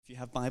you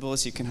have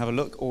Bibles, you can have a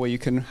look, or you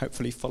can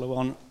hopefully follow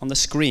on the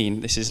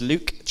screen. This is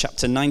Luke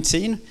chapter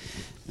 19,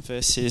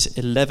 verses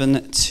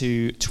 11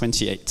 to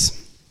 28.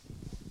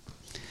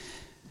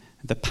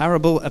 The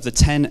parable of the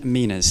 10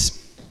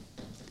 minas.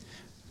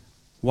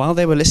 While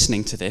they were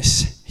listening to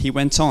this, he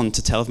went on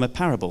to tell them a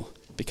parable,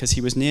 because he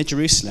was near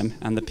Jerusalem,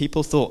 and the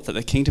people thought that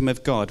the kingdom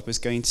of God was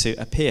going to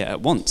appear at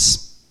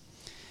once.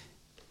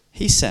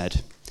 He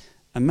said,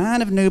 "A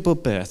man of noble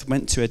birth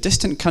went to a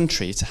distant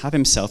country to have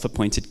himself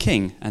appointed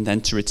king, and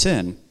then to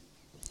return.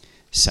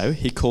 So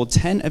he called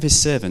 10 of his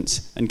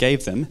servants and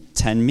gave them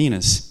 10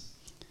 minas.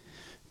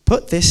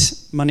 'Put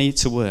this money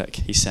to work,'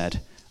 he said,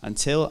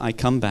 'until I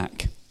come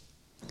back.'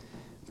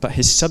 But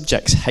his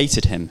subjects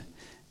hated him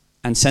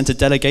and sent a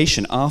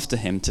delegation after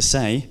him to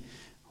say,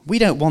 'We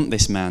don't want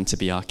this man to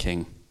be our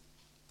king.'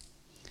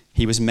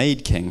 He was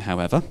made king,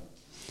 however,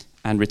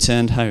 and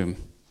returned home.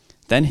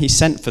 Then he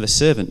sent for the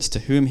servants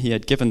to whom he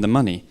had given the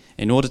money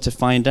in order to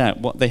find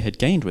out what they had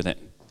gained with it.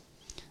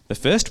 The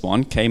first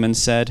one came and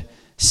said,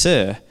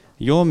 'Sir,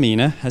 your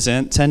mina has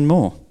earned 10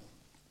 more.'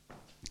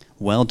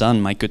 'Well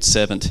done, my good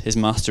servant,' his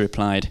master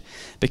replied.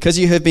 'Because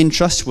you have been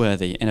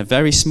trustworthy in a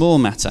very small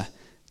matter,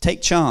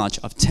 take charge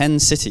of 10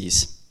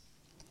 cities.'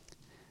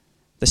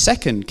 The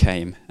second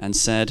came and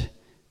said,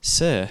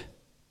 'Sir,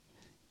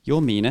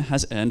 your mina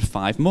has earned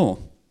 5 more.'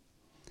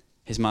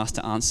 His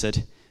master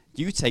answered,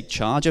 'You take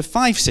charge of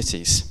 5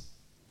 cities.'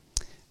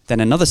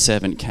 Then another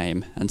servant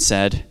came and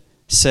said,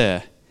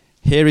 'Sir,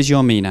 here is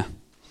your mina.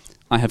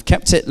 I have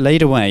kept it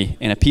laid away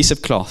in a piece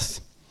of cloth.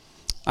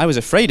 I was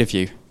afraid of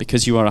you,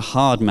 because you are a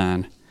hard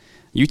man.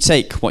 You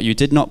take what you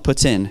did not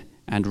put in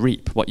and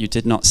reap what you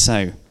did not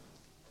sow.'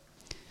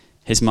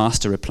 His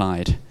master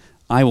replied,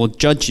 'I will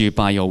judge you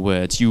by your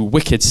words, you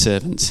wicked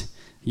servant.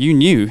 You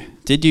knew,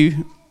 did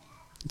you,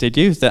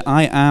 that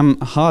I am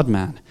a hard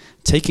man,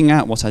 taking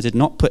out what I did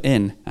not put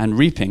in and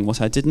reaping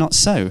what I did not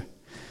sow?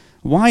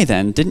 Why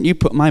then didn't you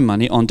put my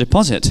money on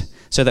deposit,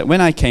 so that when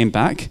I came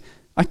back,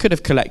 I could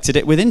have collected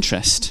it with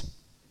interest?'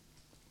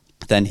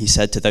 Then he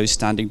said to those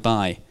standing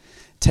by,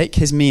 'Take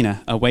his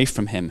mina away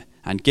from him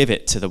and give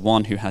it to the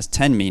one who has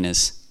 10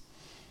 minas.'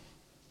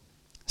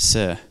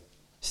 'Sir,'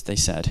 they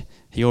said,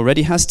 'he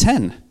already has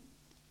 10.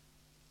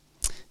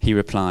 He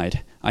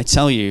replied, 'I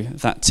tell you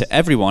that to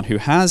everyone who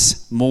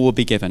has, more will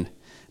be given.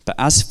 But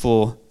as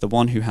for the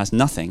one who has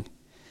nothing,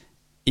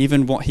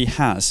 even what he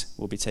has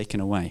will be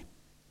taken away.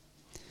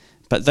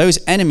 But those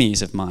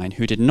enemies of mine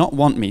who did not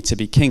want me to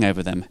be king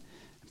over them,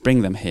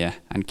 bring them here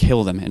and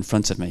kill them in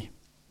front of me.'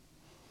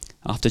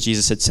 After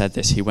Jesus had said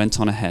this, he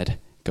went on ahead,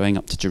 going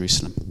up to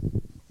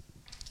Jerusalem.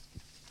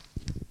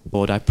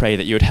 Lord, I pray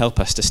that you would help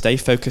us to stay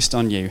focused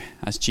on you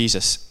as Judy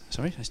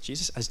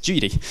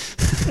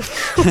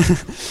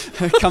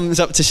comes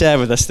up to share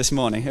with us this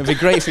morning. It would be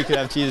great if we could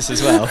have Jesus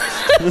as well.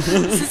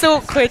 This is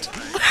awkward.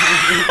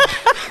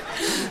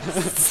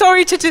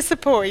 Sorry to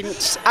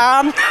disappoint.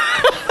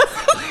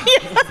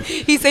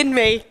 He's in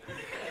me.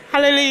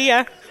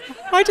 Hallelujah.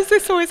 Why does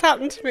this always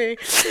happen to me?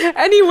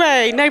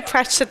 Anyway, no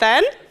pressure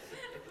then.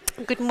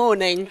 Good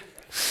morning.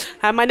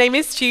 My name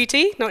is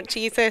Judy, not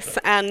Jesus,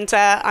 and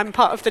I'm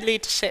part of the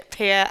leadership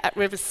here at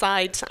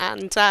Riverside,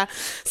 and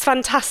it's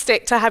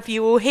fantastic to have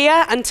you all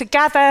here and to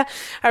gather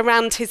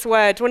around his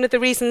word. One of the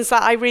reasons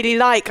that I really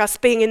like us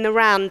being in the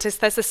round is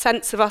there's a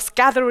sense of us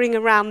gathering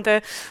around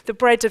the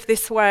bread of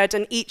this word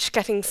and each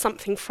getting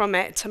something from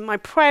it. And my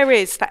prayer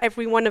is that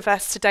every one of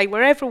us today,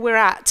 wherever we're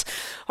at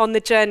on the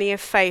journey of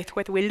faith,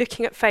 whether we're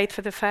looking at faith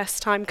for the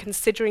first time,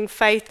 considering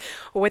faith,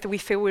 or whether we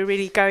feel we're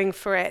really going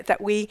for it,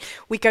 that we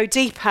go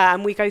deeper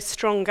and we go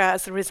stronger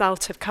as a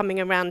result of coming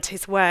around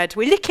his word.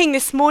 We're looking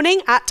this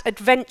morning at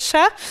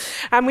adventure,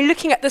 and we're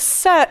looking at the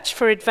search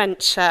for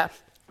adventure.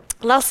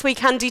 Last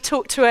week, Andy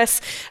talked to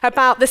us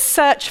about the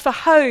search for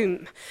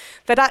home,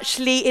 that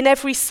actually in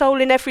every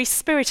soul, in every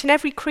spirit, in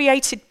every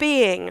created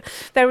being,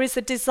 there is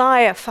a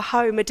desire for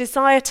home, a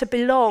desire to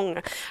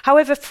belong.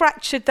 However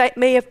fractured that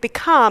may have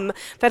become,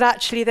 that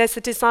actually there's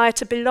a desire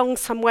to belong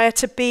somewhere,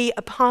 to be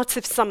a part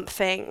of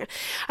something.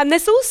 And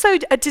there's also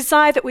a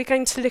desire that we're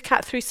going to look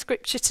at through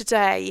Scripture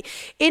today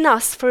in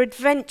us for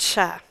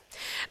adventure.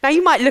 Now,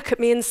 you might look at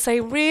me and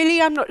say,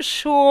 really, I'm not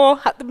sure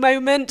at the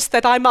moment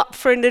that I'm up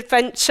for an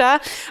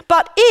adventure.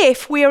 But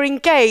if we are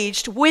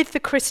engaged with the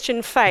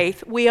Christian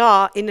faith, we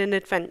are in an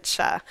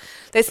adventure.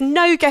 There's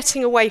no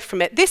getting away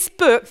from it. This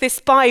book,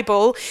 this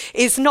Bible,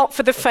 is not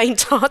for the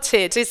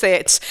faint-hearted, is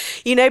it?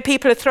 You know,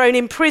 people are thrown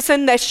in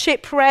prison, they're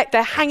shipwrecked,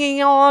 they're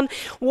hanging on.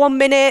 1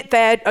 minute,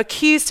 they're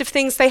accused of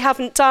things they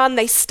haven't done.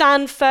 They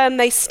stand firm,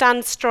 they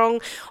stand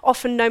strong,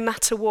 often no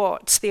matter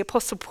what. The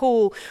Apostle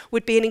Paul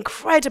would be an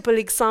incredible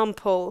example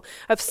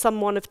of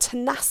someone of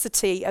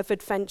tenacity, of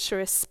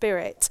adventurous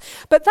spirit.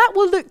 But that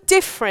will look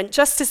different,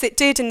 just as it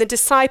did in the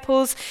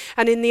disciples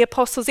and in the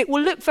apostles. It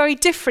will look very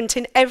different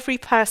in every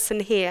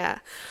person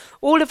here.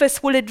 All of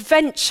us will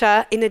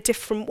adventure in a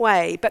different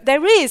way, but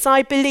there is,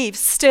 I believe,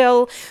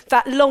 still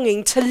that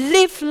longing to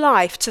live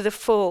life to the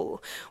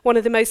full. One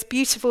of the most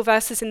beautiful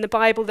verses in the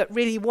Bible that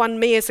really won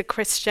me as a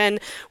Christian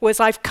was,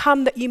 "I've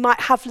come that you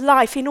might have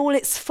life in all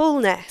its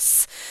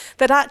fullness."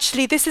 that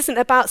actually this isn't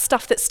about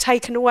stuff that's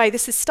taken away.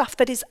 This is stuff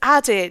that is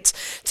added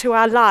to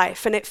our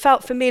life. And it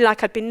felt for me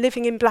like I'd been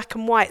living in black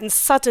and white, and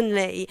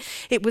suddenly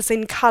it was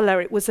in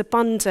colour, it was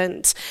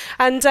abundant.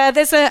 And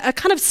there's a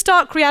kind of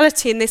stark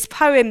reality in this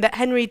poem that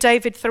Henry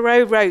David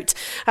Thoreau wrote,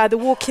 The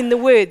Walk in the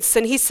Woods.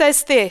 And he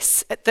says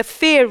this, the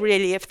fear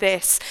really of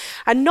this,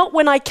 and not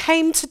when I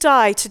came to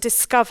die to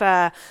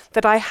discover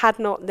that I had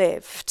not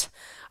lived.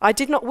 I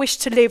did not wish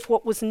to live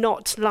what was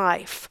not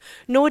life,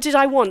 nor did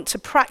I want to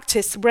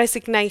practice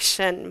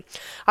resignation.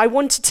 I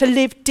wanted to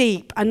live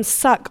deep and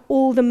suck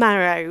all the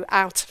marrow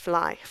out of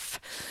life.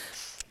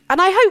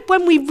 And I hope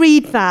when we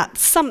read that,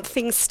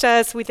 something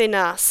stirs within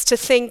us to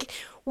think,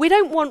 we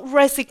don't want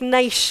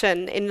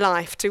resignation in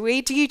life, do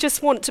we? Do you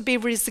just want to be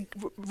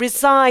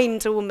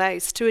resigned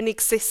almost to an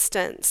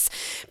existence?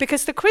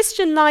 Because the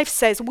Christian life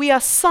says we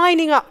are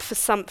signing up for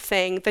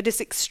something that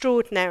is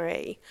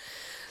extraordinary.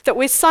 That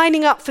we're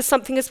signing up for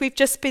something, as we've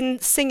just been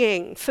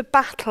singing, for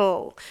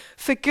battle,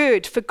 for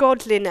good, for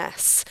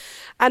godliness.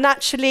 And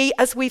actually,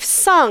 as we've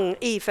sung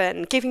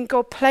even, giving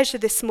God pleasure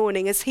this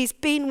morning, as he's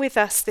been with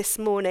us this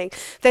morning,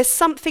 there's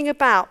something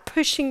about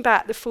pushing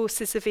back the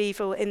forces of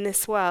evil in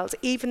this world,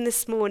 even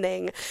this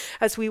morning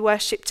as we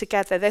worship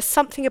together. There's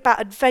something about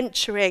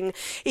adventuring,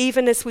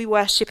 even as we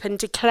worship and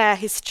declare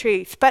his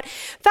truth. But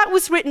that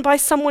was written by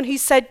someone who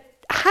said,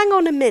 hang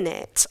on a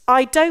minute,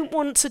 I don't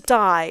want to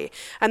die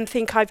and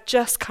think I've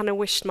just kind of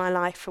wished my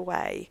life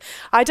away.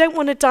 I don't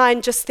want to die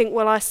and just think,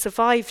 well, I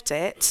survived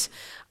it.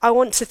 I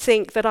want to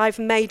think that I've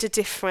made a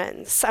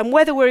difference. And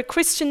whether we're a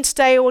Christian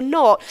today or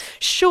not,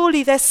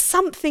 surely there's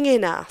something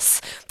in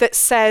us that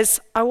says,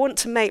 I want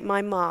to make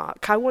my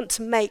mark. I want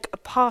to make a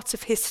part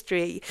of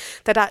history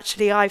that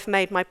actually I've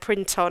made my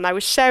print on. I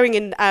was sharing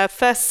in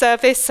first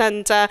service,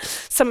 and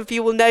some of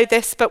you will know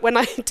this, but when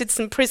I did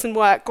some prison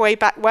work way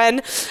back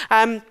when,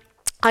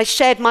 I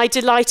shared my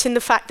delight in the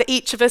fact that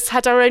each of us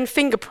had our own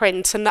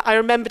fingerprint, and that I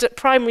remembered at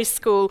primary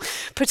school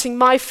putting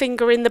my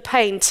finger in the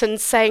paint and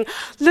saying,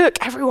 look,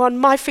 everyone,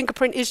 my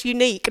fingerprint is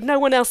unique. No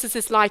one else's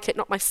is like it.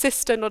 Not my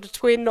sister, not a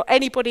twin, not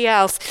anybody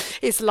else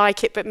is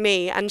like it but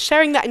me. And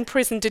sharing that in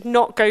prison did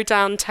not go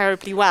down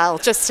terribly well,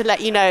 just to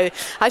let you know.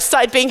 I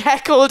started being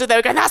heckled, and they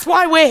were going, that's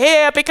why we're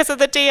here, because of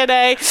the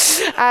DNA.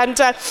 And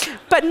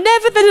but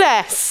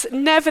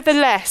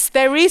nevertheless,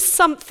 there is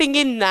something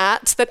in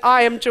that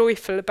I am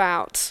joyful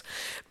about.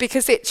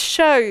 Because it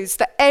shows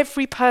that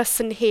every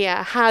person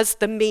here has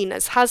the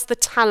minas, has the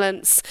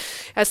talents,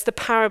 as the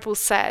parable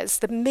says,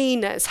 the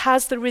minas,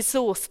 has the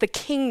resource, the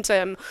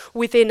kingdom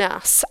within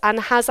us,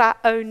 and has our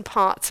own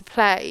part to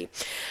play.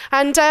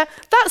 And that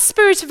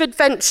spirit of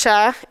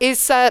adventure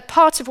is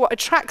part of what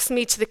attracts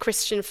me to the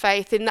Christian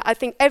faith, in that I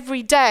think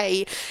every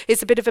day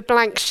is a bit of a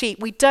blank sheet.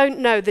 We don't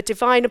know the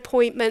divine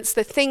appointments,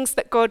 the things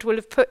that God will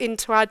have put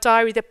into our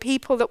diary, the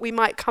people that we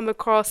might come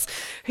across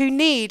who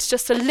need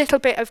just a little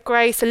bit of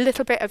grace, a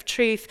little bit of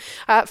truth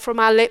from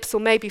our lips, or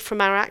maybe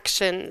from our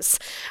actions.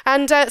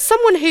 And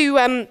someone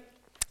who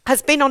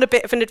has been on a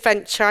bit of an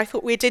adventure, I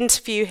thought we'd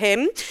interview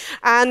him.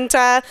 And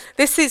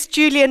this is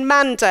Julian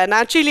Mander.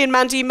 Now, Julian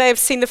Mander, you may have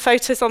seen the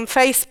photos on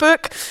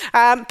Facebook,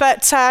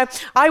 but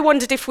I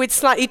wondered if we'd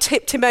slightly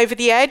tipped him over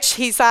the edge.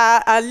 He's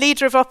a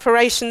leader of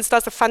operations,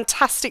 does a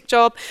fantastic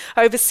job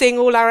overseeing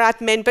all our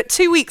admin. But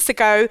 2 weeks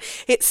ago,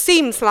 it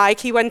seems like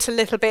he went a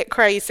little bit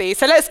crazy.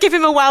 So let's give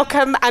him a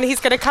welcome, and he's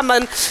going to come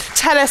and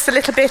tell us a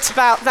little bit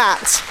about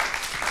that.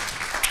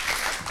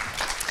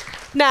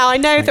 Now, I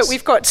know that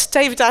we've got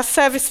David, our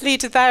service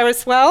leader, there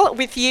as well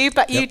with you,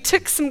 but you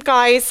took some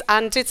guys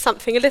and did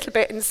something a little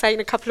bit insane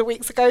a couple of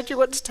weeks ago. Do you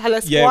want to tell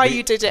us why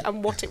you did it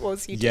and what it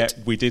was you did?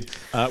 Yeah, we did.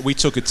 We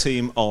took a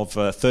team of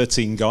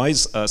 13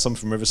 guys, some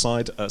from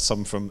Riverside,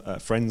 some from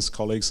friends,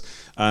 colleagues,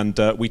 and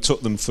we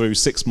took them through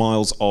 6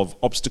 miles of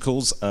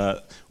obstacles.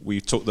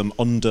 We took them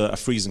under a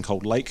freezing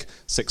cold lake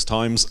 6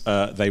 times.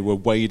 They were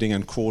wading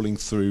and crawling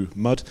through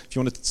mud. If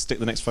you want to stick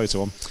the next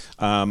photo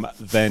on.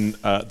 Then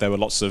there were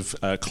lots of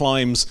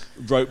climbs,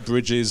 rope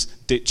bridges,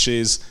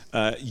 ditches,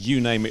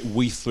 you name it,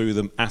 we threw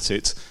them at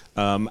it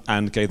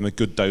and gave them a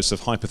good dose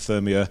of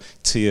hypothermia,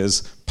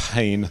 tears,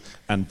 pain,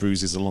 and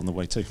bruises along the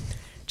way too.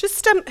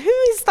 Just who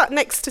is that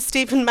next to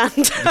Stephen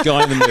Mander? The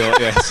guy in the middle,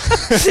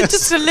 yes.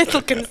 Just a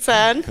little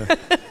concern.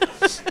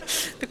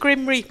 The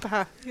Grim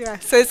Reaper, yeah.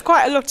 So there's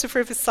quite a lot of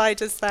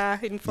Riversiders there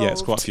involved. Yeah,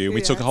 it's quite a few.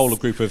 We took a whole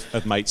group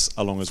of mates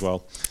along as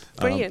well.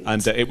 Brilliant.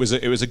 And it was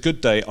a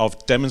good day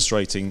of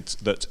demonstrating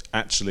that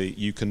actually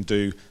you can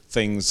do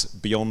things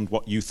beyond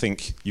what you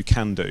think you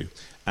can do.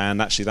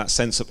 And actually that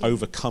sense of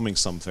overcoming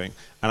something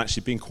and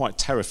actually being quite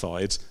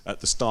terrified at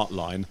the start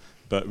line,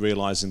 but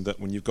realising that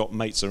when you've got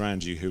mates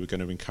around you who are going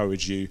to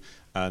encourage you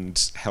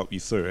and help you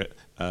through it,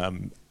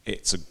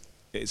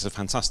 it's a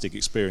fantastic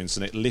experience,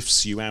 and it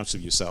lifts you out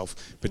of yourself,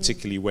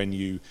 particularly when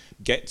you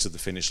get to the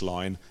finish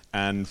line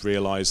and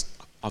realise,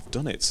 I've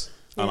done it,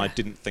 and I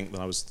didn't think that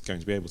I was going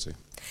to be able to.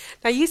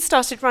 Now, you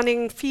started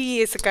running a few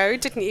years ago,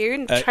 didn't you,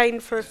 and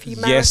trained for a few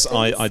marathons? Yes,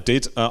 I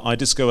did. I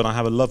discovered I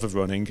have a love of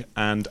running,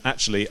 and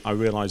actually I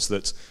realised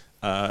that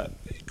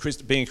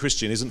being a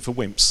Christian isn't for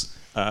wimps.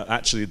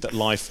 actually that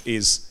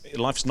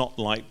life's not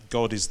like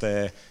God is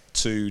there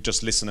to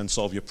just listen and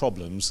solve your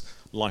problems.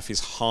 Life is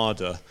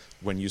harder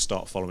when you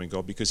start following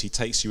God, because he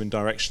takes you in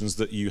directions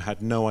that you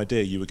had no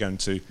idea you were going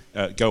to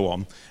go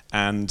on.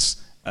 And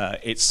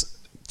it's,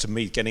 to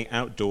me, getting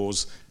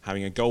outdoors,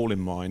 having a goal in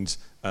mind,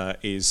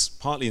 is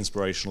partly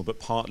inspirational, but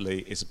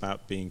partly it's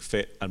about being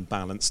fit and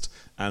balanced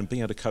and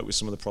being able to cope with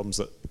some of the problems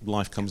that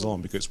life comes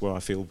on, because it's where I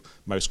feel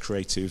most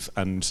creative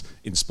and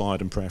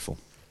inspired and prayerful.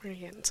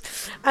 Brilliant.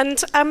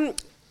 And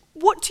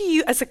what do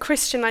you, as a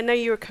Christian, I know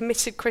you're a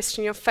committed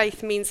Christian, your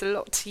faith means a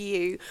lot to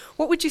you.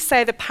 What would you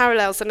say are the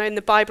parallels? I know in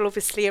the Bible,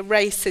 obviously, a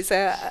race is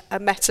a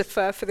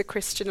metaphor for the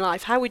Christian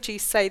life. How would you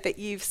say that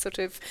you've sort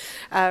of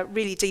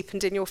really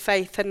deepened in your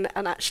faith, and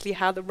actually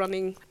how the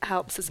running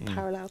helps as a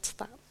parallel to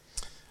that?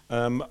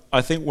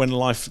 I think when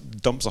life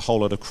dumps a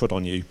whole lot of crud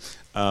on you,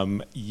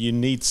 you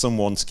need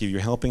someone to give you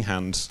a helping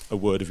hand, a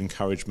word of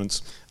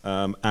encouragement,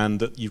 and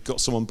that you've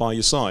got someone by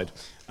your side.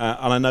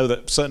 And I know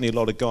that certainly a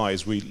lot of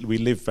guys, we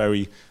live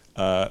very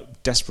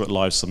desperate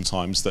lives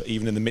sometimes, that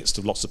even in the midst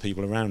of lots of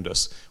people around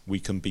us, we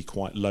can be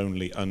quite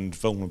lonely and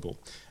vulnerable.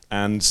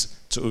 And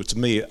to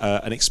me,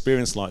 an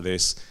experience like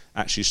this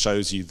actually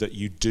shows you that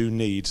you do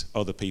need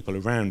other people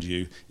around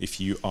you if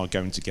you are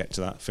going to get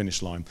to that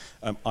finish line.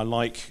 I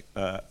like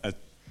a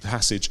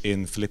passage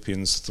in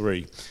Philippians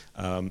 3,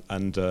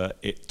 and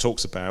it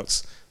talks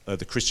about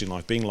the Christian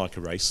life being like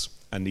a race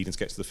and needing to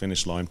get to the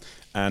finish line.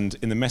 And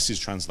in the Message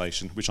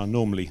translation, which I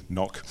normally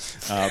knock,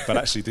 but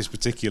actually this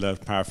particular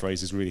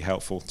paraphrase is really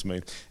helpful to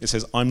me. It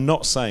says, "I'm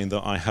not saying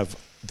that I have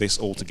this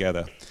all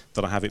together,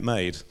 that I have it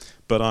made,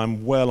 but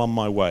I'm well on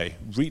my way,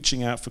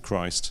 reaching out for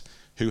Christ,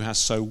 who has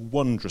so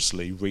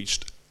wondrously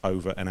reached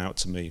over and out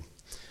to me."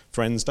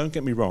 Friends, don't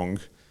get me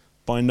wrong,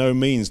 by no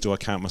means do I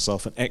count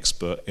myself an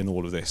expert in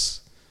all of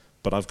this,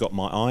 but I've got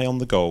my eye on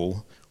the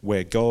goal,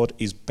 where God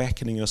is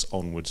beckoning us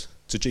onward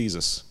to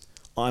Jesus.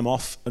 I'm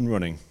off and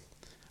running,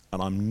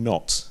 and I'm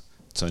not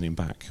turning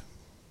back.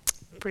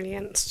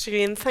 Brilliant,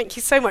 Julian, thank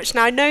you so much.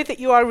 Now, I know that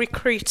you are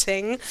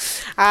recruiting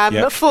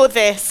Yep. for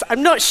this.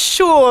 I'm not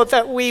sure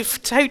that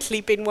we've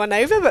totally been won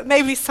over, but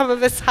maybe some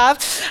of us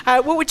have.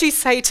 What would you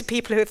say to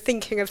people who are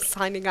thinking of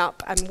signing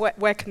up, and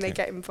where can they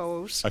get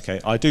involved? Okay,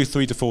 I do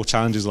 3 to 4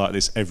 challenges like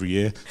this every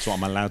year. That's what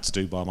I'm allowed to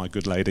do by my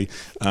good lady.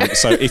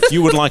 So if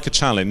you would like a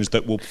challenge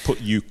that will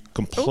put you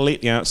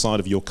completely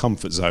outside of your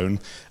comfort zone,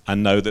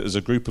 and know that there's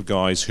a group of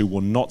guys who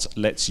will not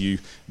let you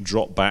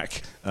drop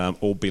back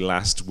or be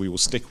last, we will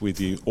stick with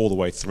you all the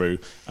way through.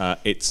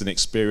 It's an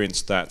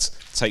experience that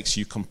takes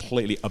you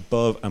completely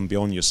above and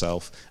beyond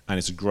yourself, and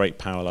it's a great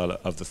parallel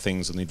of the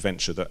things and the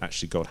adventure that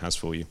actually God has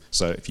for you.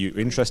 So if you're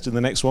interested in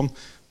the next one,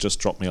 just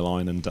drop me a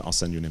line and I'll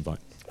send you an invite.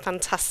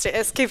 Fantastic.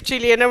 Let's give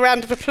Julian a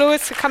round of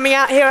applause for coming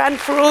out here and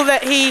for all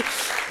that he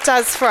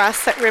does for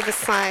us at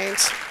Riverside.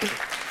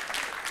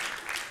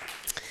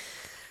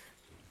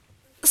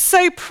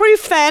 So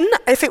proof then,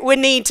 if it were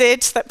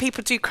needed, that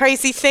people do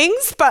crazy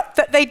things, but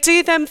that they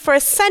do them for a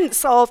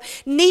sense of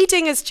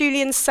needing, as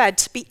Julian said,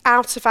 to be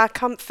out of our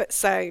comfort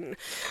zone.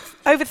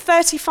 Over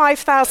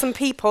 35,000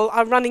 people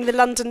are running the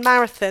London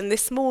Marathon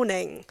this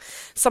morning.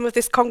 Some of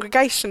this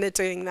congregation are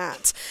doing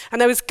that.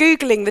 And I was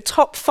Googling the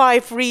top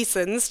 5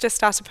 reasons,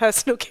 just out of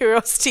personal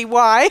curiosity,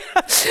 why.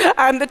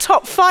 And the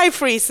top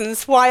 5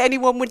 reasons why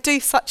anyone would do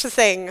such a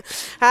thing.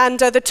 And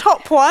the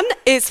top one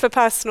is for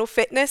personal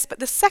fitness, but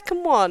the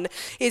second one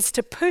is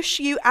to push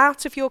you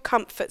out of your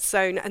comfort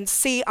zone and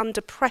see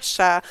under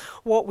pressure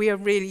what we are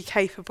really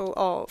capable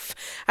of.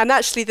 And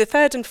actually the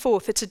third and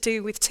fourth are to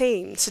do with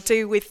team, to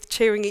do with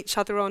cheering each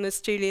other on, as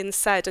Julian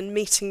said, and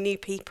meeting new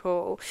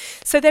people.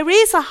 So there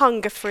is a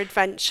hunger for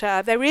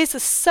adventure. There is a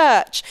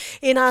search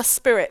in our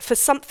spirit for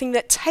something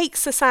that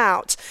takes us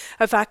out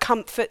of our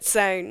comfort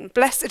zone.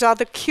 Blessed are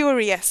the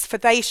curious, for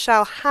they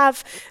shall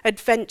have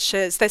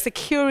adventures. There's a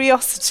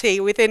curiosity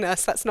within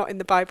us. That's not in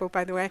the Bible,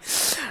 by the way,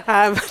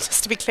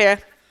 just to be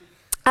clear.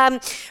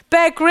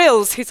 Bear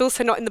Grylls, who's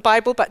also not in the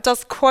Bible, but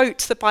does quote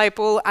the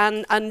Bible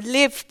and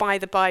live by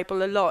the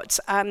Bible a lot.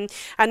 And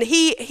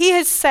he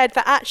has said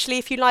that actually,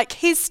 if you like,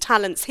 his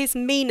talents, his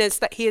minas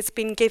that he has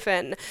been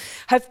given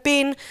have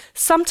been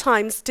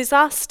sometimes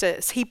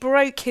disasters. He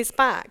broke his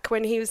back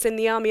when he was in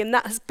the army, and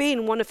that has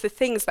been one of the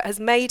things that has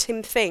made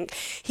him think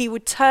he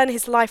would turn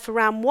his life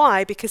around.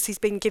 Why? Because he's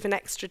been given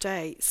extra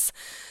days.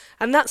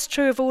 And that's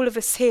true of all of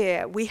us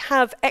here. We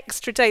have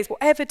extra days,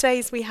 whatever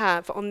days we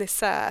have on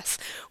this earth,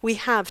 we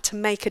have to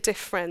make a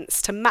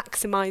difference, to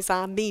maximise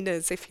our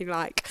minas, if you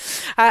like.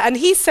 And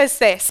he says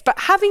this,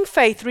 "But having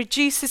faith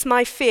reduces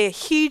my fear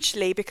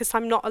hugely because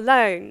I'm not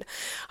alone.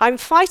 I'm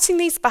fighting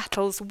these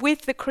battles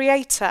with the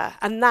Creator,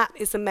 and that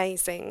is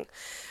amazing.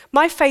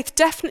 My faith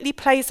definitely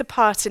plays a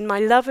part in my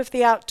love of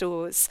the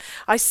outdoors.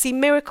 I see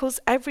miracles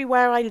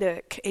everywhere I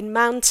look, in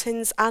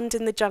mountains and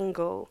in the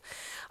jungle.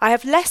 I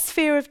have less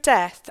fear of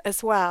death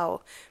as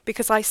well,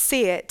 because I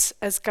see it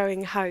as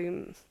going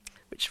home,"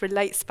 which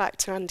relates back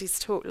to Andy's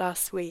talk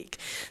last week.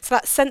 So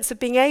that sense of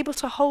being able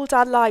to hold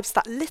our lives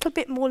that little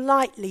bit more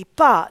lightly,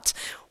 but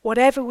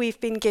whatever we've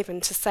been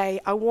given, to say,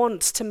 I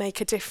want to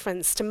make a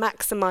difference, to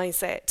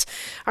maximise it.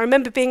 I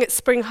remember being at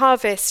Spring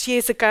Harvest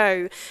years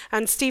ago,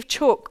 and Steve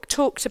Chalk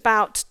talked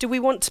about, do we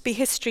want to be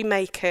history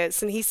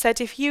makers? And he said,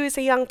 if you as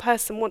a young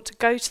person want to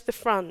go to the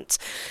front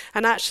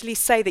and actually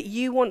say that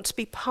you want to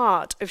be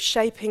part of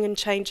shaping and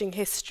changing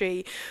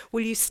history,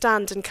 will you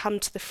stand and come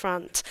to the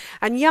front?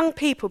 And young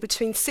people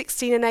between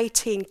 16 and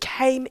 18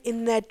 came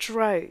in their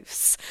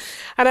droves.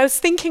 And I was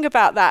thinking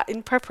about that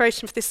in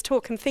preparation for this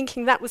talk and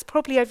thinking that was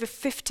probably over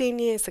 15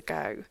 years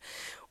ago.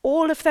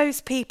 All of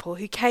those people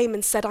who came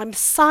and said, I'm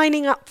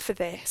signing up for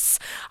this.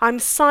 I'm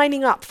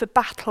signing up for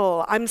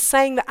battle. I'm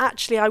saying that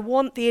actually I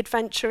want the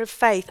adventure of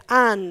faith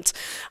and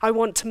I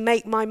want to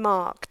make my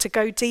mark, to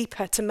go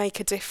deeper, to make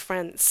a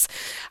difference.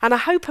 And I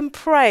hope and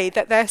pray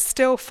that they're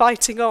still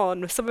fighting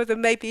on. Some of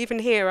them may be even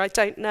here, I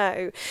don't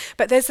know.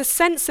 But there's a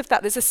sense of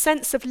that. There's a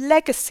sense of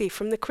legacy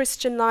from the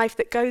Christian life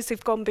that those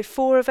who've gone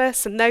before of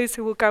us and those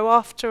who will go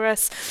after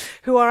us,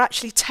 who are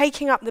actually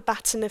taking up the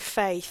baton of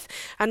faith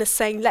and are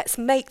saying, let's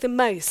make the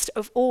most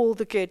of all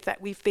the good that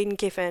we've been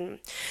given.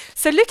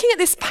 So looking at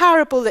this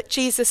parable that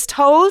Jesus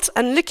told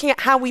and looking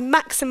at how we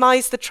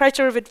maximize the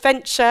treasure of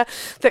adventure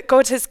that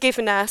God has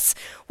given us,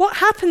 what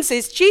happens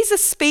is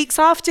Jesus speaks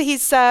after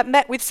he's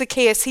met with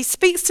Zacchaeus. He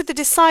speaks to the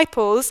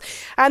disciples,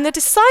 and the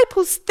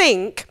disciples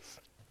think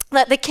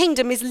that the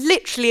kingdom is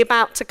literally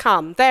about to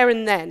come, there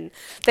and then.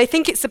 They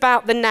think it's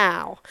about the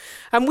now.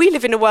 And we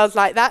live in a world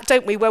like that,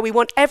 don't we, where we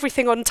want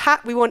everything on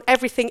tap, we want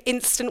everything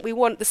instant, we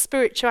want the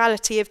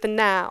spirituality of the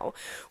now.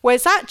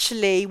 Whereas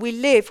actually, we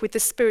live with the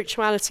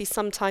spirituality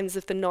sometimes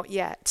of the not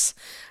yet.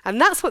 And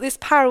that's what this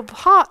parable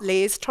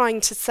partly is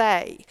trying to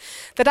say,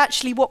 that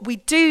actually what we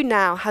do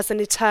now has an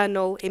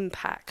eternal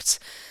impact.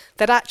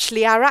 That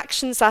actually our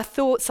actions, our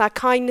thoughts, our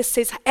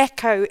kindnesses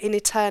echo in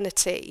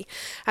eternity,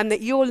 and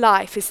that your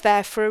life is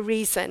there for a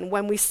reason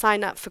when we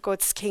sign up for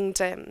God's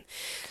kingdom.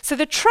 So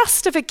the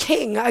trust of a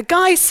king, a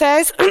guy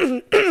says,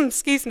 a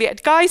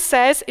guy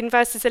says in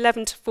verses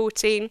 11 to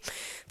 14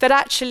 that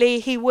actually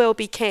he will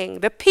be king.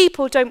 The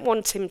people don't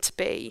want him to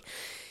be.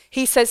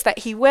 He says that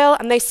he will,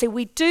 and they say,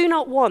 we do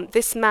not want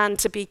this man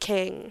to be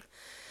king.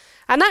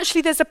 And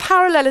actually there's a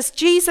parallel as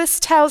Jesus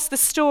tells the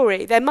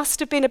story. There must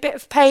have been a bit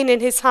of pain in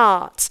his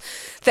heart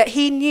that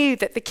he knew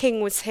that the king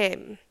was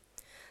him.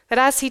 That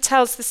as he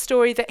tells the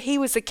story that he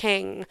was a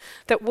king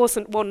that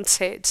wasn't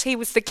wanted. He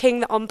was the king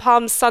that on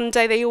Palm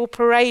Sunday they all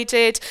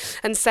paraded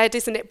and said,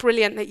 isn't it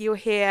brilliant that you're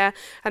here?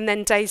 And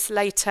then days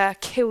later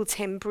killed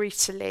him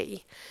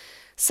brutally.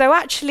 So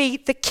actually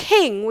the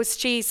king was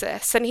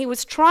Jesus, and he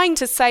was trying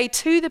to say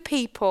to the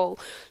people,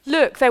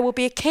 look, there will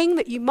be a king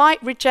that you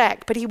might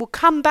reject, but he will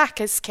come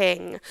back as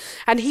king,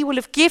 and he will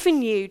have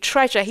given you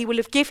treasure, he will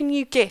have given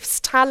you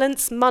gifts,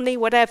 talents, money,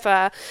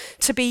 whatever,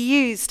 to be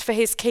used for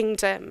his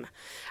kingdom.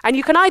 And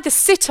you can either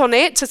sit on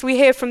it, as we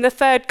hear from the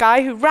third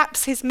guy who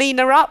wraps his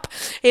mina up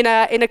in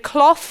a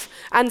cloth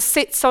and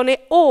sits on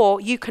it,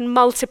 or you can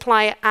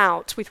multiply it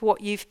out with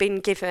what you've been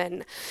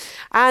given.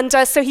 And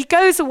so he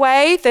goes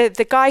away,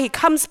 the guy, he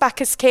comes back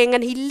as king,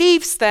 and he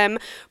leaves them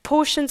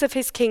portions of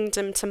his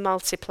kingdom to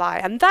multiply.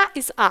 And that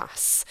is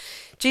us.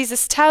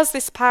 Jesus tells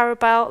this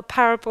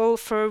parable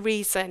for a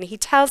reason. He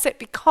tells it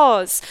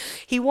because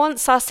he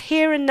wants us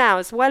here and now,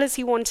 as well as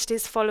he wanted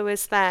his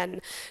followers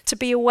then, to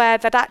be aware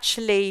that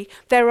actually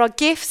there are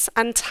gifts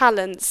and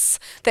talents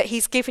that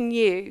he's given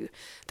you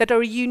that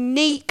are a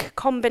unique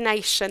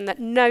combination that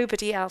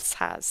nobody else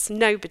has.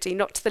 Nobody,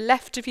 not to the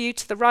left of you,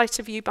 to the right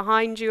of you,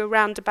 behind you,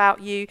 around about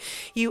you.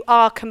 You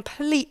are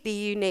completely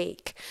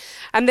unique.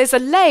 And there's a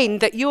lane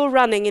that you're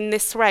running in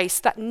this race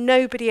that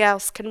nobody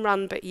else can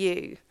run but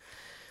you.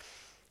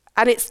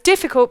 And it's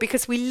difficult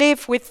because we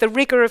live with the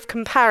rigor of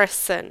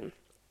comparison.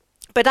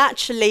 But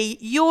actually,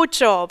 your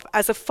job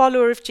as a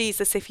follower of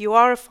Jesus, if you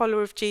are a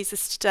follower of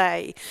Jesus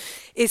today,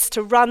 is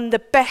to run the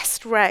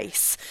best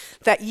race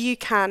that you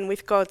can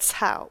with God's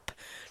help.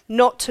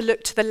 Not to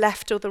look to the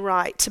left or the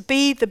right, to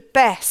be the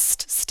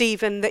best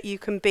Stephen that you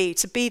can be,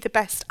 to be the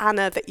best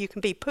Anna that you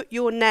can be. Put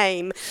your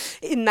name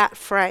in that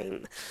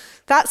frame.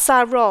 That's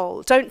our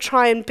role. Don't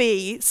try and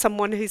be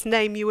someone whose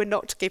name you were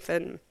not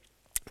given,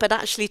 but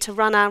actually to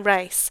run our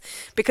race,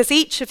 because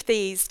each of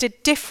these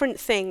did different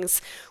things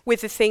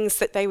with the things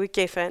that they were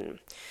given.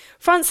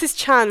 Francis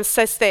Chan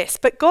says this,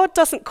 but God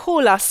doesn't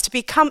call us to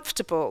be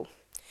comfortable.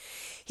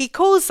 He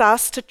calls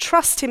us to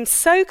trust him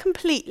so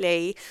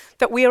completely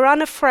that we are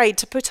unafraid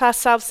to put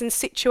ourselves in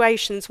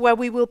situations where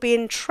we will be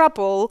in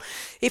trouble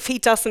if he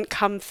doesn't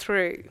come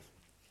through.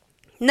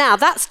 Now,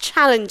 that's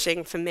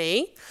challenging for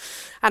me,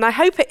 and I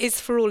hope it is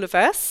for all of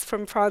us,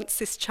 from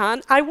Francis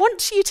Chan. I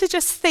want you to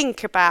just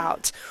think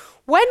about,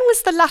 when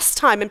was the last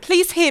time, and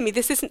please hear me,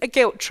 this isn't a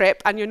guilt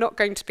trip and you're not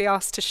going to be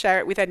asked to share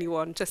it with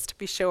anyone, just to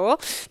be sure.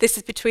 This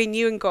is between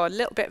you and God, a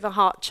little bit of a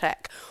heart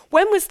check.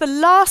 When was the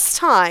last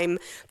time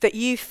that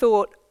you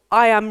thought,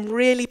 I am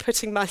really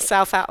putting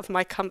myself out of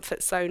my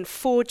comfort zone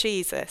for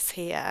Jesus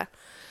here?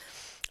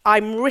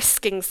 I'm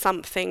risking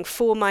something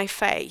for my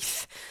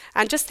faith.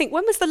 And just think,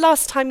 when was the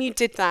last time you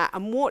did that?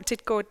 And what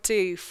did God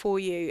do for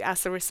you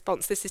as a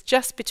response? This is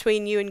just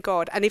between you and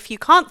God. And if you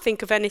can't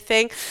think of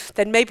anything,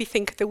 then maybe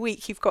think of the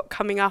week you've got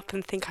coming up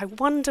and think, I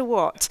wonder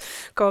what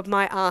God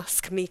might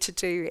ask me to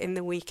do in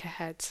the week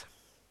ahead.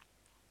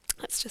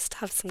 Let's just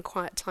have some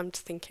quiet time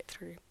to think it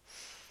through.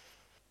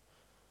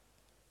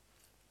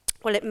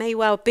 Well, it may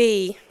well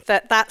be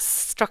that that's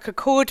struck a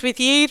chord with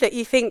you, that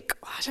you think,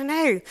 I don't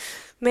know,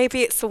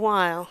 maybe it's a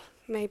while.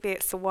 Maybe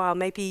it's a while.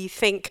 Maybe you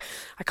think,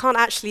 I can't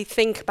actually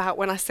think about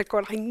when I said,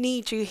 God, I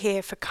need you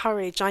here for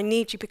courage. I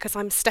need you because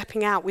I'm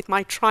stepping out with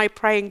my Try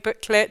Praying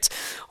booklet,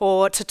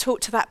 or to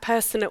talk to that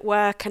person at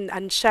work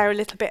and share a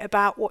little bit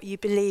about what you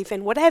believe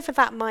in, whatever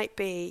that might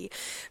be.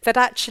 That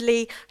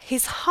actually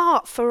his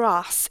heart for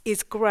us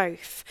is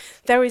growth.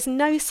 There is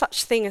no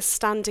such thing as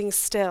standing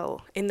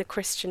still in the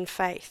Christian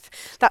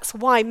faith. That's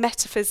why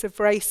metaphors of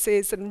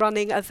races and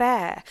running are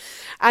there.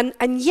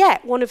 And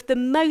yet, one of the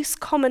most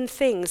common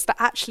things that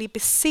actually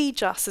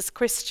besiege us as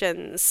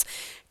Christians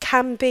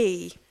can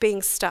be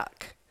being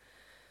stuck.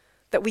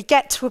 That we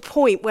get to a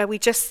point where we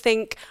just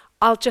think,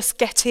 I'll just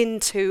get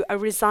into a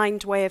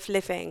resigned way of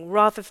living,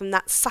 rather than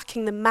that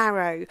sucking the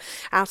marrow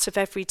out of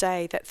every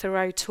day that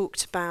Thoreau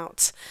talked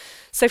about.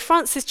 So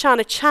Francis Chan,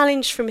 a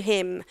challenge from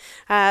him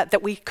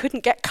that we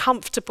couldn't get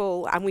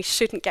comfortable and we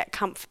shouldn't get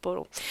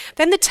comfortable.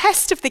 Then the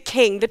test of the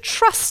king, the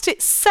trust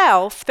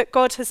itself that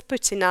God has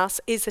put in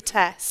us is a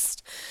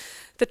test.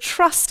 The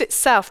trust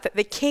itself that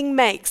the king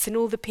makes in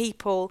all the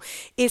people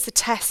is a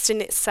test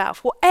in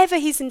itself. Whatever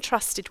he's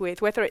entrusted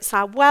with, whether it's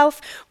our wealth,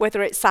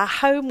 whether it's our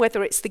home,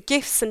 whether it's the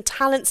gifts and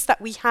talents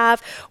that we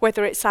have,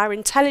 whether it's our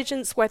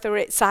intelligence, whether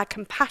it's our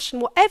compassion,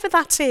 whatever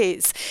that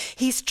is,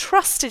 he's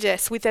trusted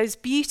us with those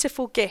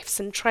beautiful gifts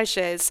and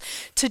treasures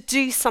to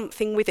do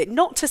something with it,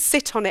 not to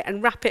sit on it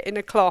and wrap it in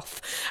a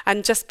cloth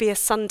and just be a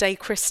Sunday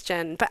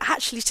Christian, but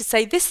actually to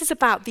say this is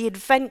about the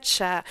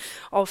adventure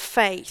of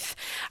faith.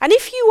 And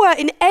if you were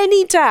in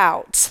any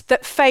doubt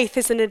that faith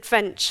is an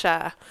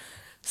adventure,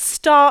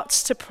 start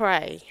to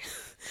pray,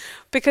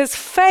 because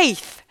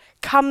faith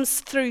comes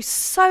through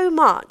so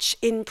much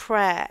in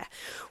prayer.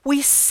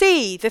 We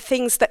see the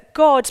things that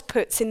God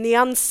puts in the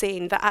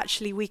unseen that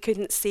actually we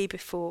couldn't see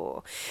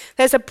before.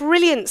 There's a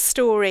brilliant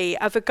story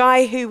of a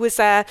guy who was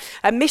a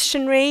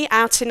missionary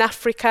out in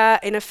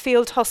Africa in a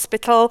field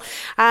hospital,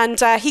 and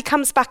he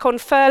comes back on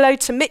furlough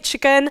to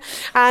Michigan,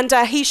 and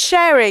he's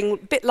sharing, a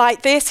bit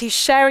like this,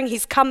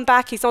 he's come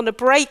back, he's on a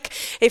break,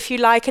 if you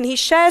like, and he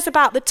shares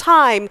about the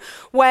time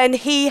when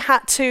he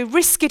had to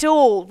risk it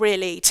all,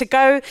 really, to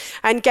go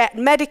and get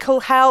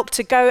medical help,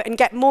 to go and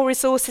get more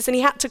resources, and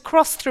he had to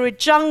cross through a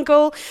jungle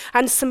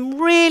and some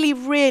really,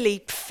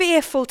 really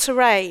fearful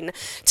terrain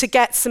to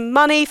get some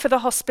money for the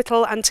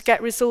hospital and to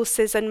get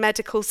resources and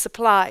medical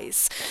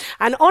supplies.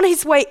 And on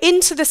his way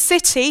into the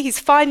city, he's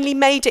finally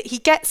made it, he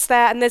gets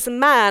there, and there's a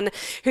man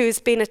who's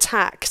been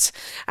attacked.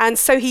 And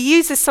so he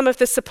uses some of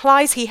the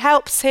supplies, he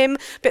helps him,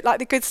 a bit like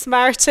the Good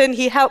Samaritan,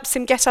 he helps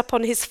him get up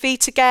on his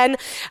feet again,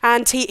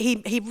 and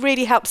he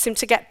really helps him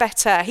to get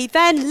better. He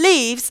then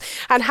leaves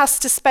and has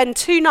to spend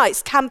 2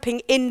 nights camping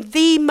in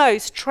the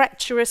most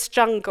treacherous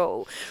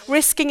jungle,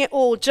 risking it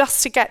all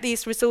just to get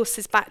these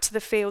resources back to the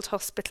field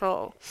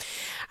hospital.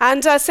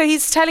 And so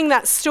he's telling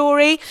that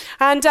story,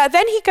 and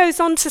then he goes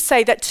on to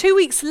say that 2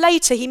 weeks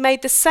later he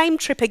made the same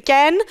trip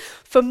again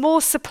for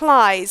more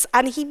supplies,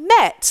 and he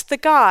met the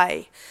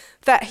guy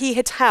that he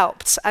had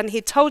helped, and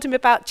he'd told him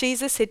about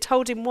Jesus, he'd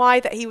told him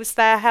why that he was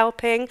there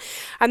helping,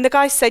 and the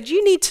guy said,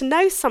 you need to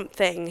know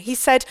something. He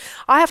said,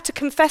 I have to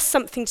confess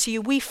something to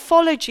you. We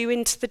followed you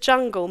into the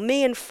jungle.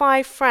 Me and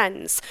 5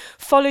 friends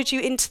followed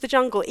you into the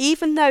jungle.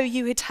 Even though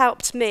you had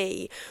helped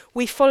me,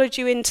 we followed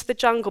you into the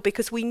jungle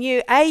because we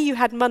knew, A, you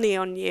had money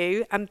on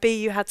you, and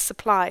B, you had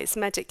supplies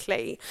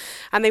medically.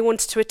 And they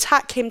wanted to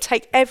attack him,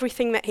 take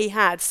everything that he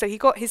had. So he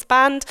got his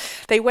band,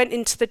 they went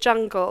into the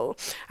jungle,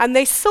 and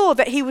they saw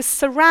that he was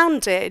surrounded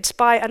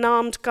by an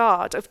armed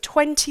guard of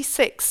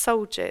 26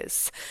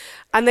 soldiers.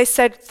 And they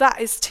said,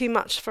 that is too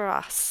much for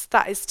us.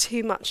 That is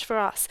too much for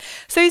us.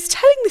 So he's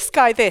telling this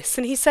guy this,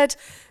 and he said,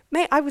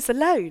 mate, I was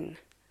alone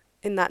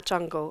in that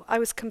jungle. I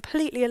was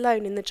completely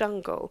alone in the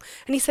jungle.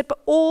 And he said,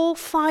 but all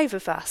 5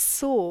 of us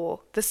saw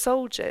the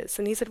soldiers.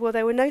 And he said, well,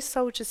 there were no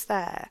soldiers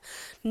there,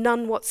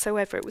 none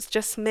whatsoever. It was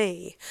just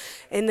me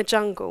in the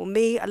jungle,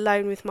 me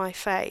alone with my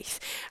faith.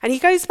 And he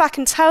goes back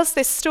and tells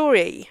this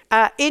story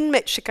in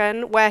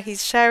Michigan, where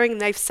he's sharing,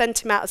 and they've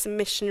sent him out as a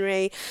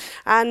missionary.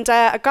 And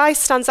a guy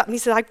stands up and he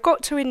said, I've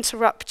got to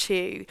interrupt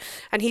you.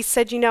 And he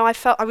said, you know,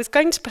 I was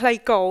going to play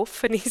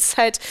golf, and he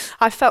said,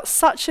 I felt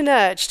such an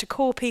urge to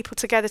call people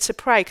together to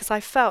pray because I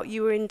felt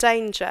you were in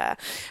danger.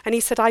 And he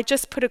said, I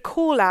just put a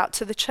call out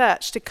to the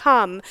church to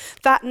come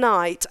that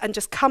night and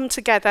just come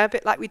together, a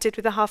bit like we did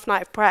with the half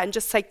night of prayer, and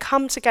just say,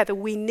 come together,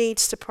 we need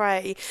to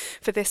pray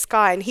for this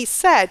guy. And he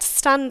said,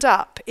 stand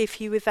up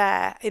if you were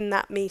there in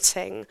that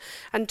meeting.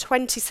 And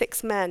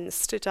 26 men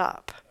stood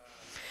up.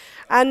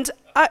 And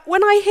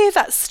when I hear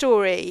that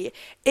story,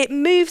 it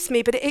moves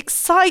me, but it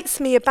excites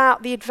me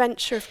about the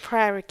adventure of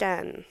prayer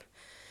again.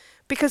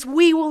 Because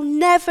we will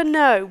never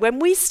know, when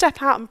we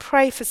step out and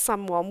pray for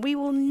someone, we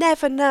will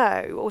never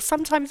know, or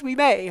sometimes we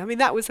may. I mean,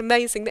 that was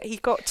amazing that he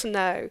got to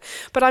know.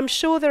 But I'm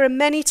sure there are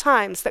many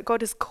times that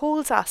God has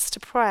called us to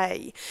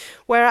pray,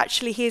 where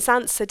actually he has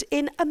answered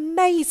in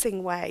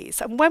amazing ways.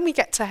 And when we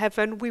get to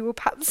heaven, we will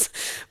perhaps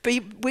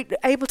be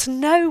able to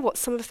know what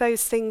some of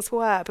those things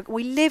were. But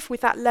we live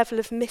with that level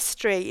of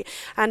mystery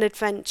and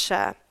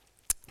adventure.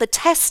 The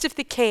test of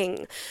the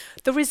king,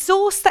 the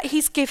resource that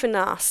he's given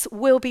us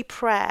will be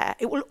prayer.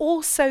 It will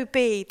also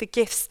be the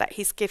gifts that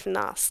he's given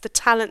us, the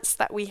talents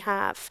that we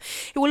have.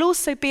 It will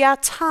also be our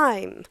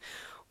time.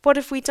 What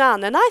have we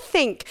done? And I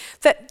think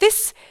that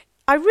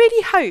I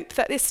really hope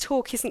that this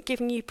talk isn't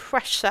giving you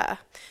pressure,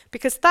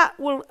 because that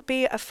will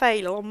be a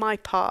failure on my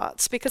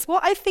part. Because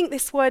what I think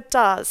this word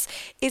does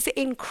is it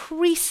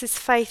increases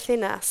faith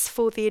in us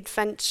for the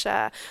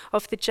adventure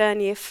of the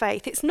journey of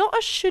faith. It's not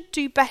a should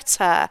do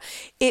better.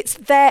 It's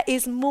there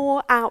is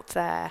more out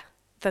there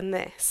than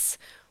this.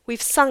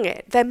 We've sung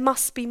it. There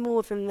must be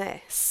more than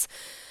this.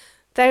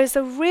 There is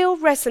a real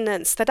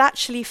resonance that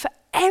actually for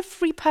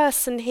every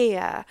person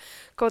here,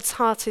 God's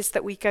heart is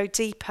that we go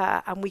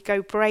deeper and we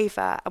go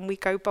braver and we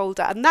go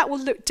bolder. And that will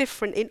look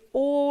different in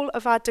all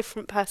of our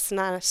different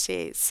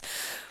personalities.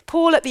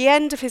 Paul, at the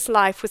end of his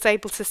life, was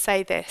able to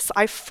say this: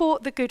 I've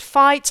fought the good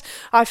fight,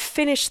 I've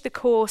finished the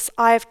course,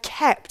 I have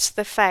kept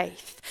the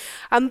faith.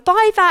 And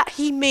by that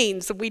he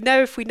means, and we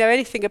know if we know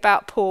anything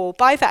about Paul,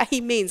 by that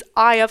he means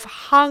I have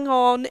hung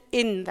on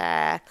in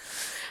there.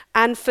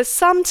 And for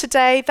some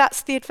today,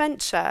 that's the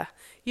adventure.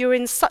 You're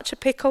in such a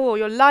pickle, or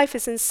your life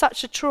is in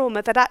such a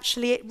trauma, that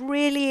actually it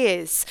really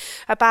is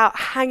about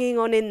hanging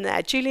on in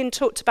there. Julian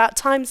talked about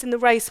times in the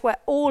race where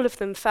all of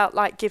them felt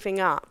like giving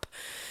up,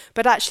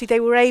 but actually they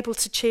were able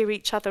to cheer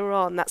each other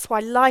on. That's why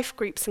life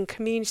groups and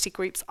community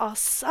groups are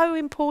so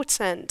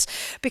important,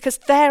 because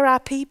they're our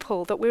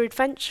people that we're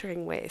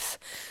adventuring with.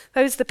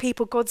 Those are the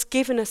people God's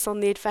given us on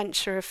the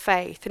adventure of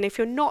faith. And if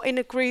you're not in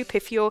a group,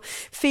 if you're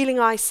feeling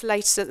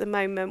isolated at the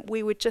moment,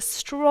 we would just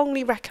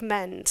strongly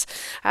recommend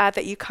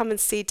that you come and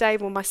see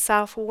Dave or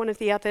myself or one of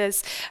the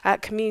others,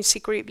 community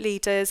group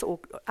leaders, or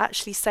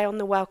actually say on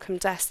the welcome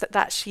desk that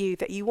that's you,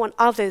 that you want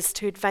others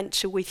to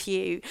adventure with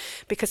you,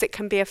 because it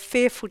can be a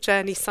fearful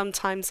journey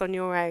sometimes on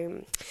your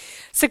own.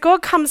 So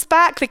God comes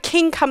back, the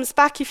king comes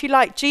back, if you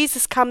like,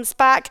 Jesus comes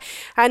back,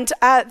 and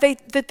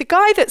the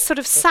guy that sort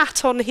of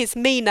sat on his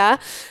mina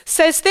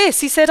says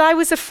this. He said, I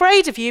was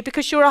afraid of you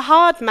because you're a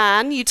hard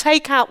man. You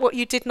take out what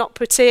you did not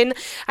put in,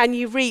 and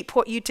you reap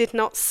what you did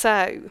not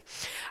sow.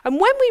 And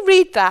when we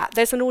read that,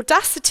 there's an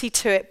audacity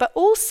to it, but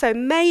also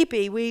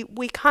maybe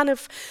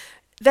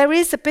there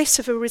is a bit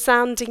of a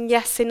resounding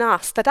yes in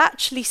us, that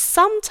actually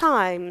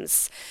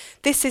sometimes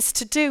this is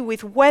to do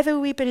with whether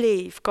we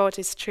believe God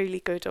is truly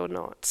good or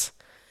not.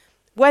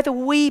 Whether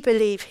we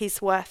believe he's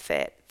worth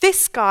it.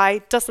 This guy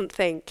doesn't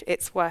think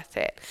it's worth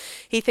it.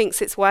 He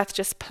thinks it's worth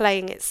just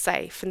playing it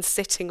safe and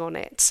sitting on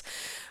it.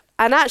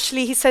 And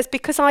actually he says,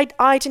 because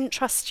I didn't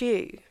trust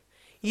you.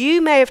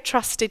 You may have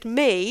trusted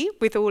me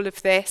with all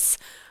of this,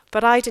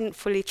 but I didn't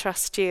fully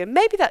trust you. And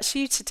maybe that's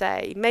you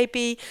today.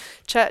 Maybe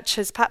church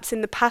has perhaps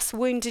in the past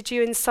wounded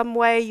you in some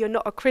way. You're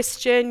not a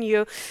Christian.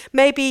 You're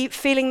maybe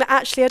feeling that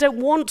actually I don't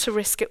want to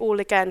risk it all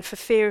again for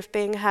fear of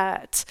being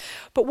hurt.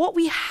 But what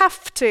we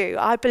have to,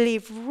 I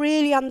believe,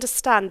 really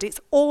understand is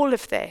all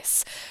of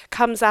this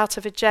comes out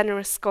of a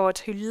generous God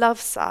who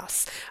loves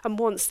us and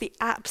wants the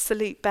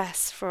absolute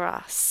best for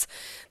us.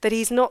 That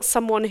he's not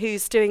someone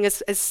who's doing,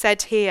 as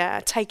said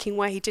here, taking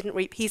where he didn't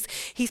reap.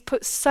 He's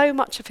put so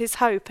much of his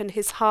hope and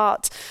his heart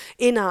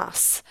in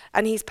us,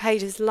 and he's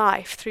paid his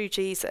life through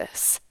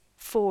Jesus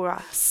for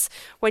us.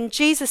 When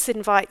Jesus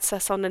invites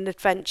us on an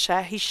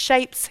adventure, he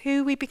shapes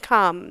who we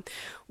become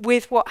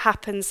with what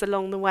happens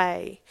along the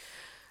way.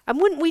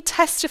 And wouldn't we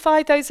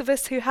testify, those of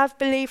us who have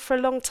believed for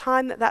a long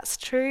time, that that's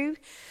true?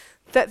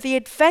 That the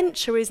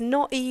adventure is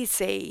not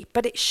easy,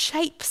 but it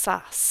shapes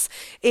us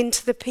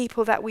into the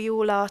people that we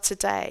all are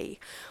today.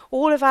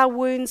 All of our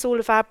wounds, all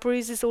of our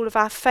bruises, all of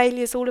our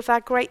failures, all of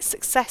our great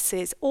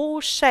successes, all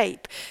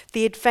shape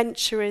the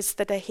adventurers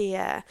that are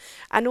here,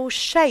 and all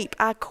shape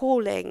our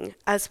calling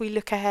as we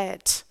look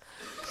ahead.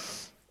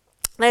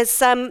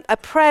 There's a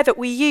prayer that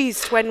we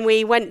used when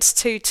we went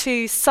to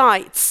 2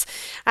 sites,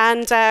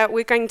 and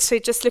we're going to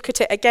just look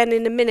at it again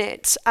in a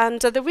minute. And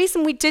the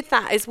reason we did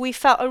that is we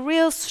felt a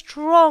real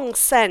strong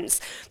sense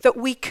that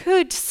we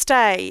could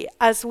stay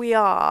as we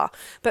are,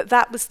 but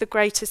that was the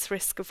greatest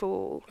risk of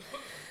all.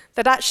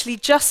 that actually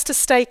just to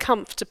stay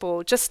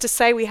comfortable, just to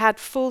say we had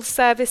full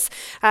service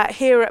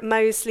here at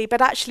Moseley,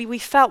 but actually we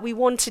felt we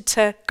wanted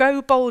to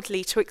go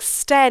boldly, to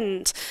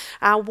extend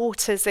our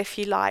waters, if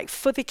you like,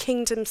 for the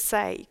kingdom's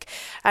sake,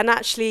 and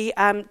actually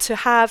to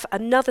have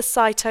another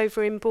site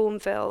over in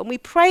Bourneville. And we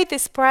prayed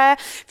this prayer,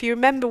 if you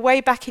remember way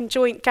back in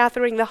joint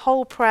gathering, the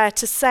whole prayer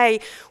to say,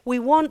 we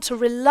want to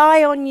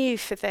rely on you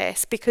for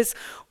this because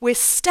we're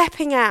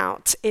stepping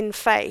out in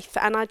faith.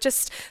 And I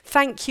just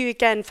thank you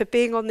again for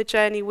being on the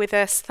journey with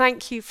us.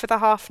 Thank you for the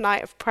half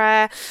night of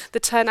prayer. The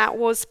turnout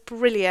was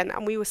brilliant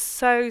and we were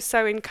so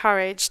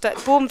encouraged. At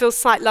Bourneville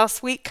site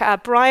last week,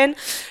 Brian,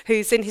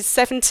 who's in his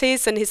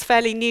 70s and is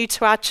fairly new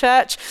to our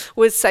church,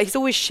 he's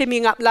always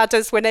shimmying up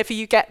ladders whenever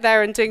you get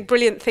there and doing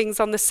brilliant things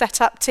on the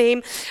setup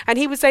team. And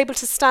he was able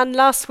to stand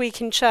last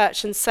week in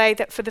church and say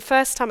that for the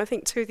first time, I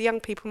think two of the young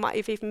people might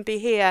have even be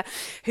here,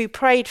 who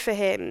prayed for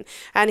him.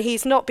 And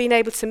he's not been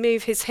able to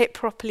move his hip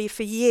properly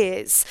for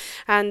years.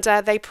 And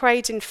they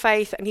prayed in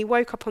faith and he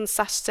woke up on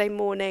Saturday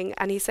morning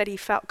and he said he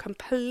felt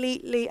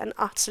completely and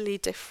utterly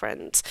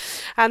different.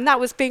 And that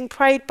was being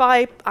prayed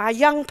by our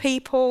young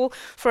people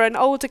for an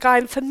older guy.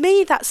 And for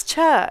me, that's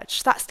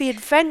church. That's the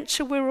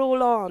adventure we're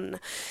all on.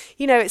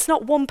 You know, it's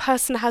not one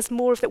person has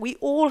more of it. We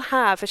all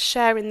have a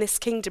share in this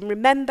kingdom.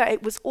 Remember,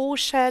 it was all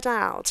shared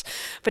out,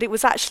 but it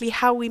was actually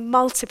how we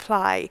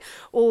multiply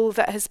all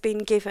that has been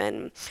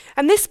given.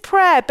 And this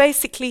prayer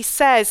basically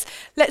says,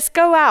 let's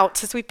go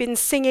out, as we've been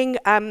singing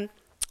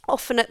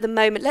often at the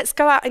moment, let's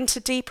go out into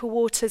deeper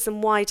waters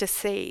and wider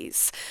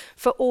seas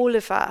for all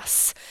of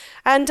us.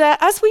 And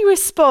as we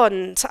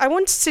respond, I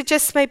wanted to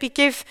just maybe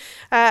give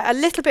a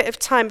little bit of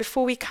time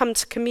before we come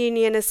to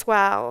communion as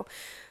well,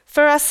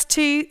 for us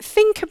to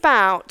think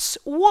about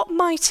what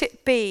might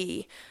it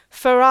be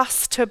for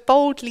us to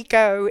boldly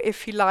go,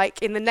 if you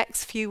like, in the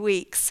next few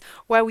weeks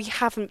where we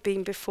haven't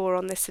been before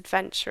on this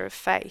adventure of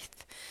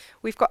faith.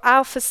 We've got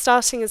Alpha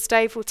starting, as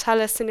Dave will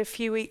tell us, in a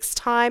few weeks'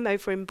 time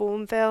over in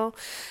Bourneville.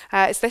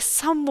 Is there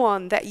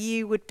someone that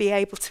you would be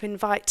able to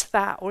invite to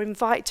that or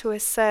invite to a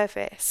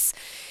service?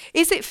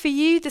 Is it for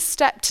you the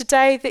step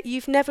today that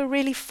you've never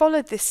really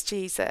followed this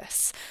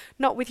Jesus?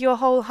 Not with your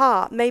whole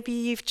heart. Maybe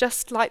you've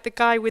just, like the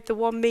guy with the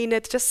 1 mina,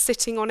 just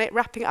sitting on it,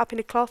 wrapping it up in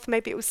a cloth.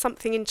 Maybe it was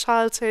something in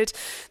childhood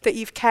that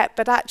you've kept,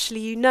 but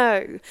actually you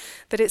know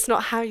that it's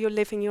not how you're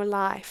living your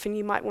life, and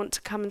you might want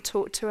to come and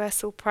talk to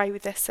us or pray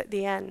with us at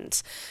the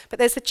end. But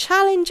there's a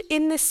challenge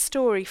in this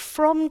story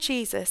from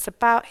Jesus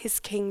about his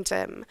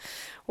kingdom,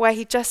 where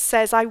he just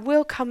says, I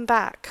will come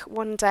back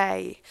one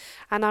day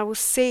and I will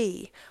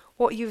see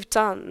what you've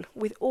done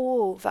with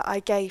all that I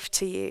gave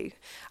to you.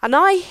 And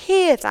I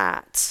hear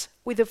that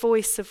with a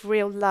voice of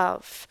real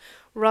love,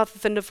 rather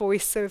than a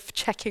voice of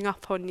checking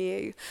up on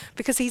you,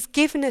 because he's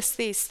given us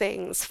these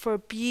things for a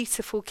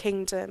beautiful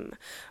kingdom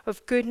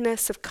of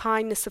goodness, of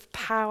kindness, of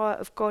power,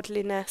 of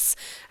godliness,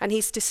 and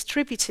he's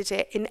distributed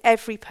it in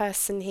every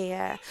person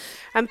here.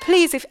 And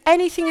please, if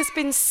anything has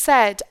been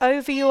said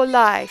over your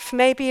life,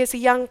 maybe as a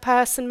young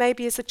person,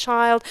 maybe as a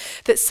child,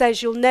 that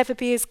says you'll never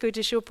be as good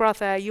as your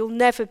brother, you'll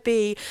never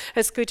be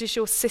as good as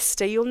your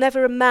sister, you'll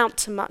never amount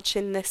to much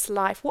in this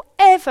life,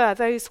 whatever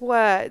those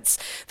words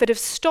that have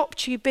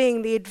stopped you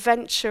being the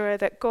adventurer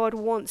that God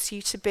wants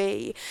you to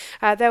be,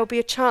 there will be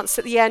a chance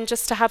at the end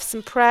just to have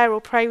some prayer or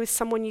pray with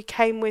someone you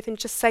came with and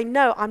just say,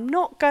 no, I'm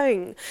not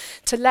going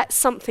to let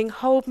something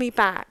hold me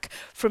back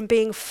from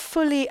being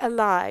fully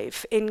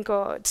alive in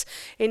God,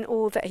 in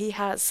all that he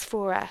has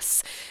for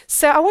us.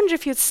 So I wonder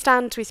if you'd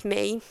stand with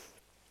me,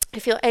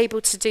 if you're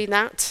able to do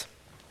that.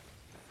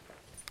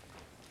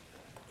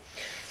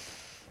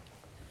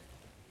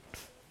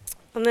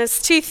 And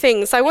there's two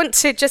things. I want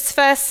to just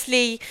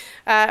firstly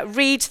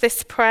read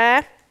this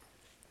prayer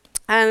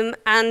and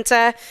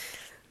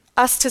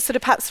us to sort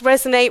of perhaps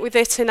resonate with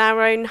it in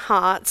our own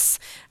hearts.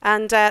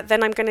 And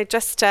then I'm going to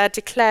just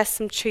declare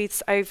some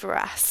truths over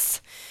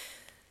us.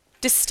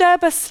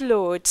 Disturb us,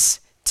 Lord,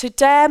 to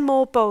dare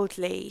more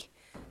boldly,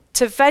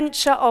 to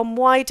venture on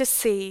wider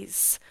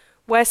seas,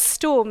 where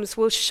storms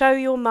will show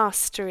your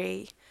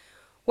mastery,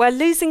 where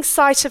losing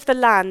sight of the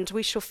land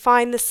we shall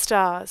find the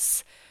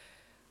stars.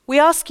 We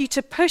ask you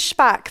to push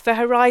back the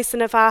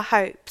horizon of our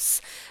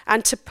hopes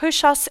and to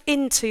push us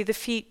into the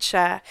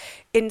future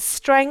in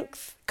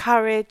strength,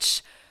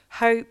 courage,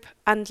 hope,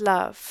 and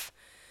love.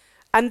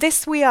 And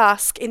this we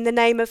ask in the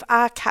name of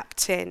our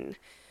captain,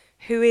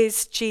 who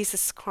is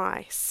Jesus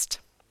Christ.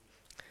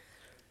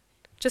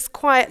 Just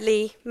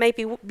quietly,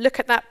 maybe look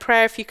at that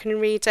prayer if you can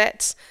read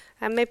it,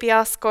 and maybe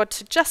ask God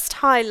to just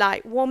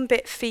highlight one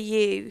bit for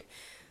you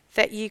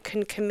that you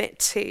can commit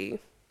to.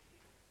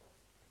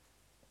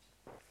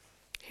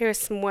 Here are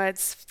some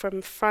words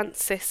from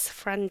Francis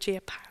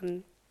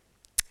Frangipane.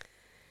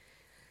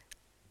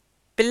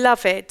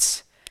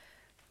 Beloved,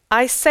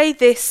 I say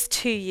this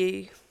to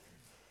you.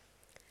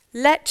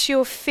 Let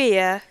your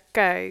fear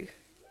go,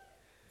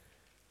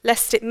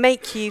 lest it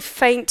make you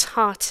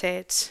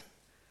faint-hearted.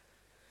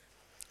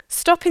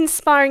 Stop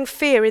inspiring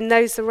fear in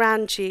those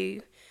around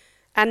you,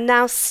 and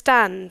now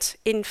stand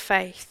in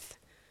faith.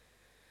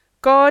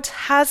 God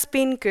has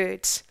been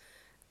good,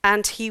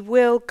 and he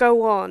will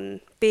go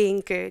on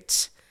being good.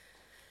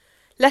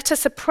 Let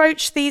us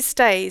approach these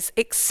days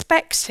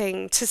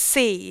expecting to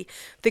see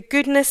the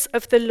goodness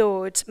of the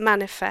Lord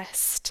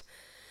manifest.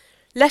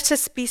 Let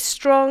us be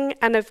strong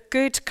and of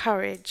good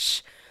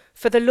courage,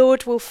 for the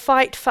Lord will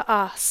fight for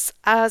us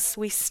as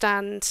we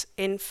stand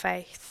in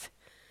faith.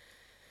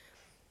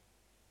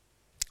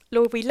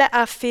 Lord, we let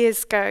our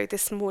fears go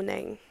this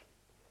morning.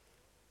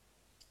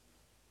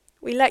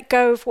 We let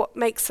go of what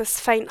makes us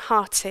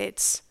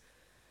faint-hearted.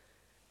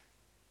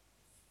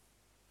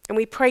 And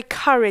we pray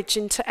courage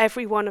into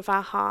every one of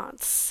our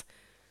hearts.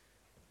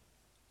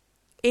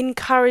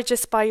 Encourage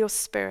us by your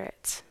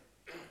Spirit.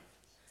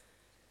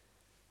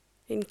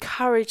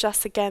 Encourage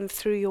us again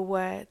through your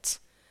word.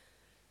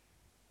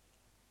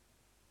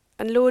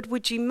 And Lord,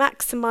 would you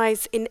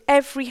maximize in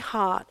every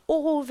heart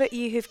all that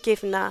you have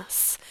given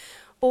us,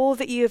 all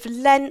that you have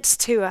lent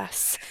to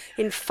us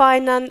in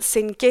finance,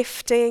 in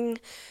gifting,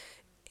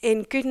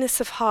 in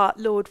goodness of heart,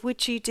 Lord,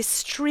 would you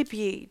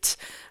distribute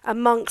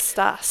amongst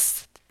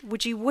us,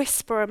 would you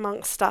whisper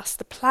amongst us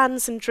the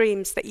plans and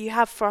dreams that you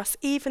have for us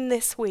even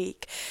this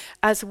week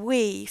as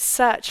we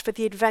search for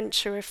the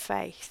adventure of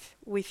faith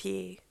with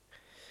you.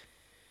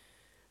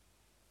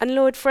 And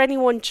Lord, for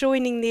anyone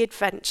joining the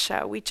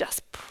adventure, we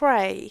just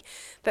pray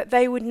that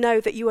they would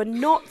know that you are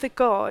not the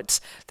God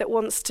that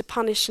wants to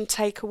punish and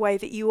take away,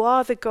 that you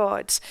are the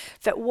God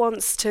that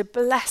wants to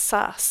bless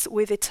us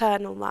with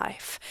eternal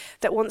life,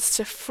 that wants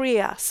to free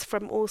us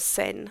from all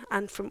sin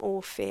and from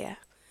all fear.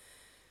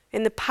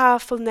 In the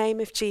powerful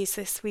name of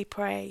Jesus we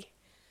pray.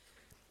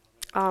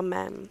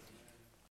 Amen.